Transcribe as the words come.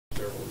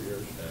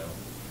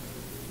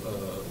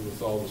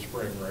with all the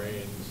spring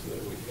rains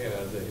that we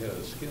had, they had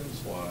a skin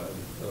slide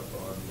up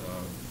on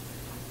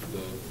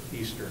the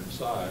eastern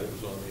side. It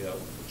was on the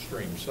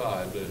upstream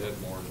side, but it had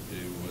more to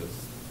do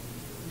with,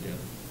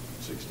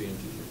 60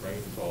 inches of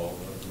rainfall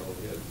than it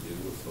really had to do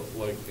with the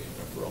lake being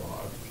up real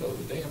high. So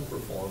the dam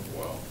performed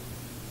well.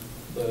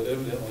 But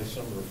evidently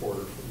some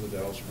reporter from the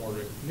Dallas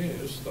Morning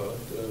News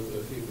thought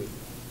that he would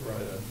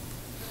write a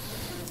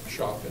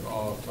shock and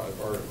awe type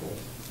article.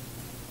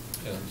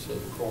 And so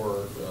the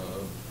Corps,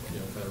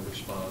 kind of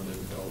responded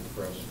and held a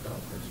press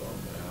conference on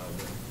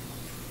that.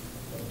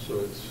 And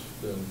so it's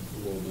been a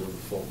little bit of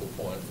a focal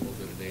point, a little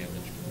bit of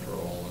damage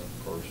control. And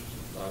of course,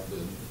 I've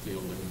been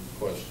fielding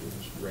questions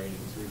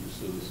raining through the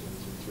citizens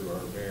and through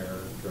our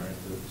mayor, trying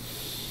to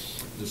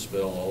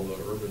dispel all the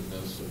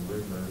urbanness and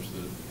rumors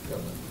that come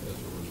as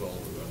a result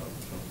of that.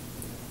 So.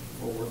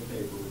 Well, what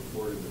they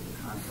reported that the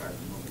contract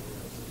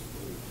mobilizes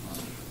fully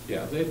funded.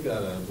 Yeah, they've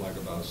got about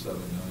a $7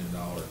 million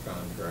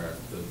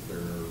contract that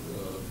they're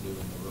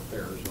doing the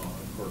repairs on.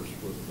 Of course,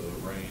 with the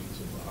rains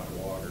and the high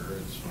water,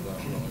 it's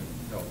not really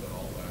helping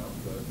all that.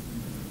 But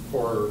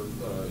Corps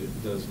it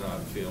does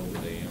not feel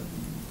the dam,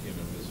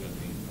 is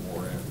any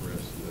more at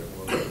risk than it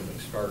was when they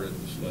started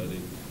the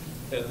study.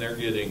 And they're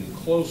getting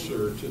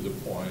closer to the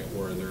point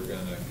where they're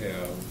going to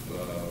have,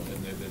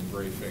 and they've been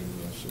briefing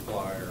the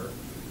supplier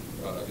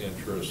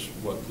interests,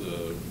 what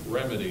the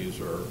remedies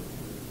are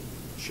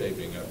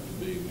shaping up to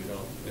be. We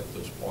don't, at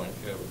this point,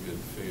 have a good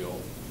feel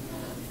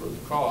for the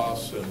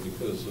costs, and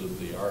because of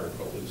the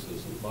article, at least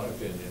this is my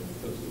opinion,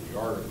 because of the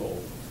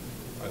article,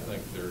 I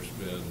think there's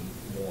been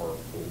more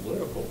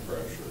political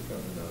pressure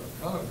coming out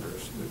of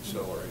Congress to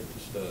accelerate the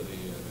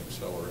study and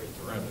accelerate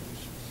the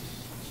remedies.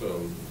 So,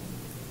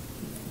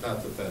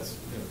 not that that's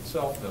in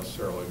itself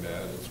necessarily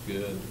bad. It's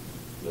good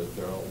that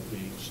there'll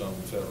be some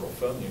federal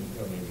funding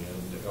coming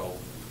in to help,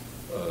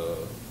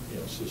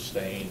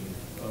 sustain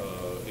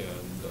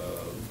and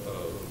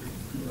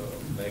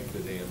make the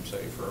dam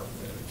safer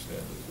and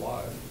extend its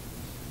life.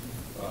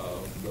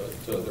 But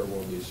there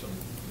will be some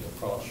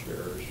cost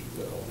shares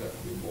that will have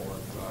to be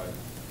borne by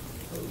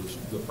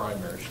the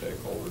primary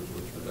stakeholders,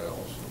 which are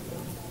Dallas.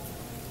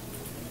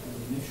 The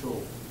initial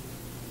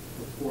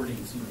reporting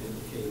seemed to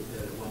indicate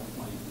that at one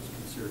point it was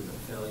considered a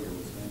failure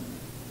was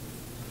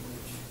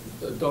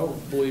imminent. Don't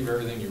believe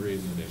everything you read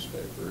in the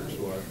newspapers.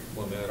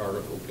 When that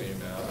article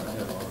came out, I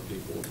had a lot of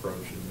people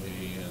approaching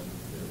me, and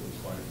it was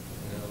like,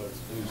 that's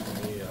news to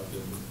me. I've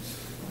been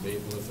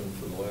meeting with them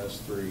for the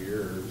last 3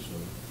 years,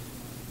 and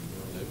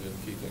they've been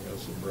keeping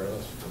us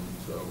abreast, and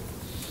so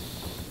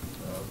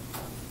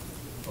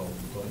don't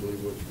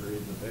believe what you read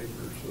in the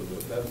paper. So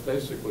that's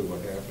basically what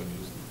happened.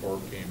 Is the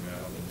Corps came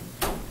out and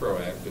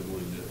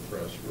proactively did a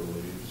press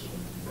release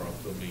and brought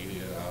the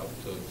media out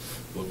to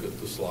look at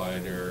the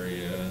slide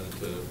area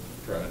to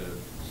try to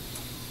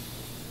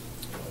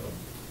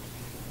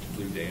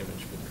do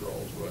damage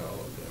control as well.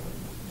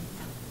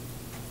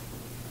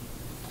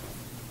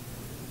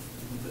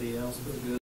 Anybody else?